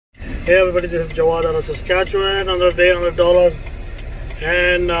Hey everybody, this is Jawad out of Saskatchewan. Another day, another dollar,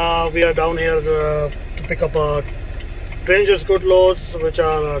 and we are down here to pick up Dangerous Goods loads, which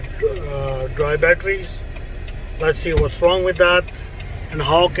are dry batteries. Let's see what's wrong with that and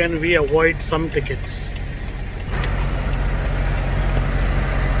how can we avoid some tickets.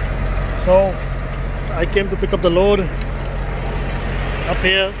 So I came to pick up the load up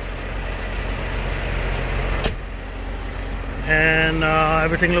here, and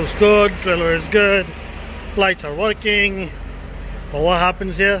everything looks good. Trailer is good, lights are working. But what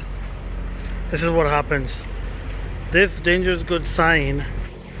happens here? This is what happens. This Dangerous Goods sign,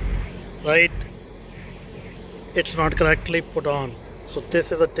 right, it's not correctly put on. So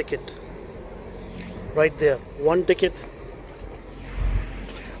this is a ticket right there, one ticket.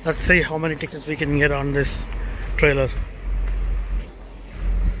 Let's see how many tickets we can get on this trailer.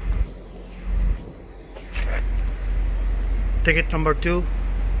 Ticket number 2,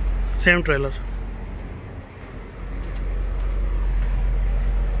 same trailer.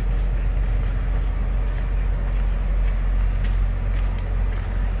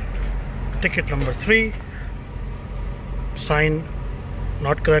 Ticket number 3, sign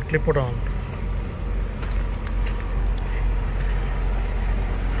not correctly put on.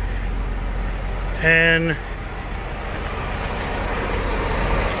 And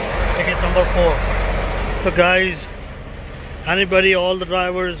ticket number 4. So guys, anybody, all the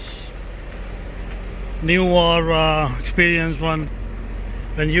drivers, new or experienced one,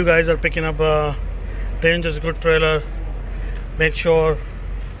 when you guys are picking up a Dangerous Goods trailer, make sure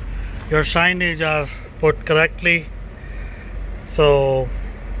your signage are put correctly. So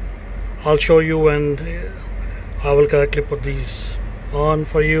I'll show you, and I will correctly put these on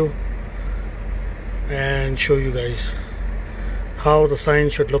for you and show you guys how the sign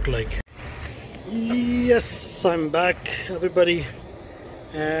should look like. Yes, I'm back everybody,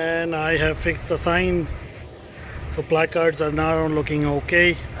 and I have fixed the sign. So placards are now looking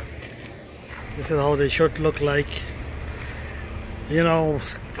okay. This is how they should look like. You know,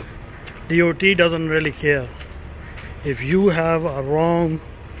 DOT doesn't really care if you have a wrong,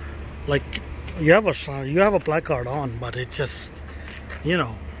 like you have a placard on, but it's just, you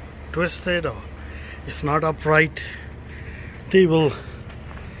know, twisted or it's not upright. They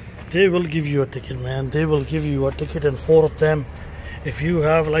will give you a ticket, man. They will give you a ticket, and 4 of them. If you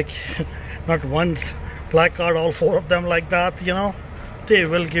have like not one placard, all 4 of them like that, you know, they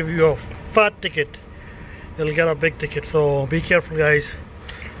will give you a fat ticket. You'll get a big ticket. So be careful, guys.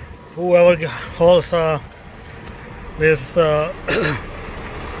 Whoever hauls this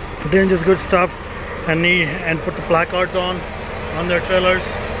Dangerous Goods stuff and put the placards on their trailers,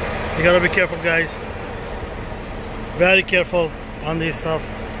 you gotta be careful, guys. Very careful on this stuff.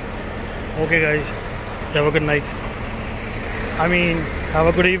 Okay guys, have a good night. I mean, have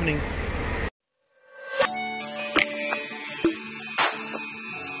a good evening.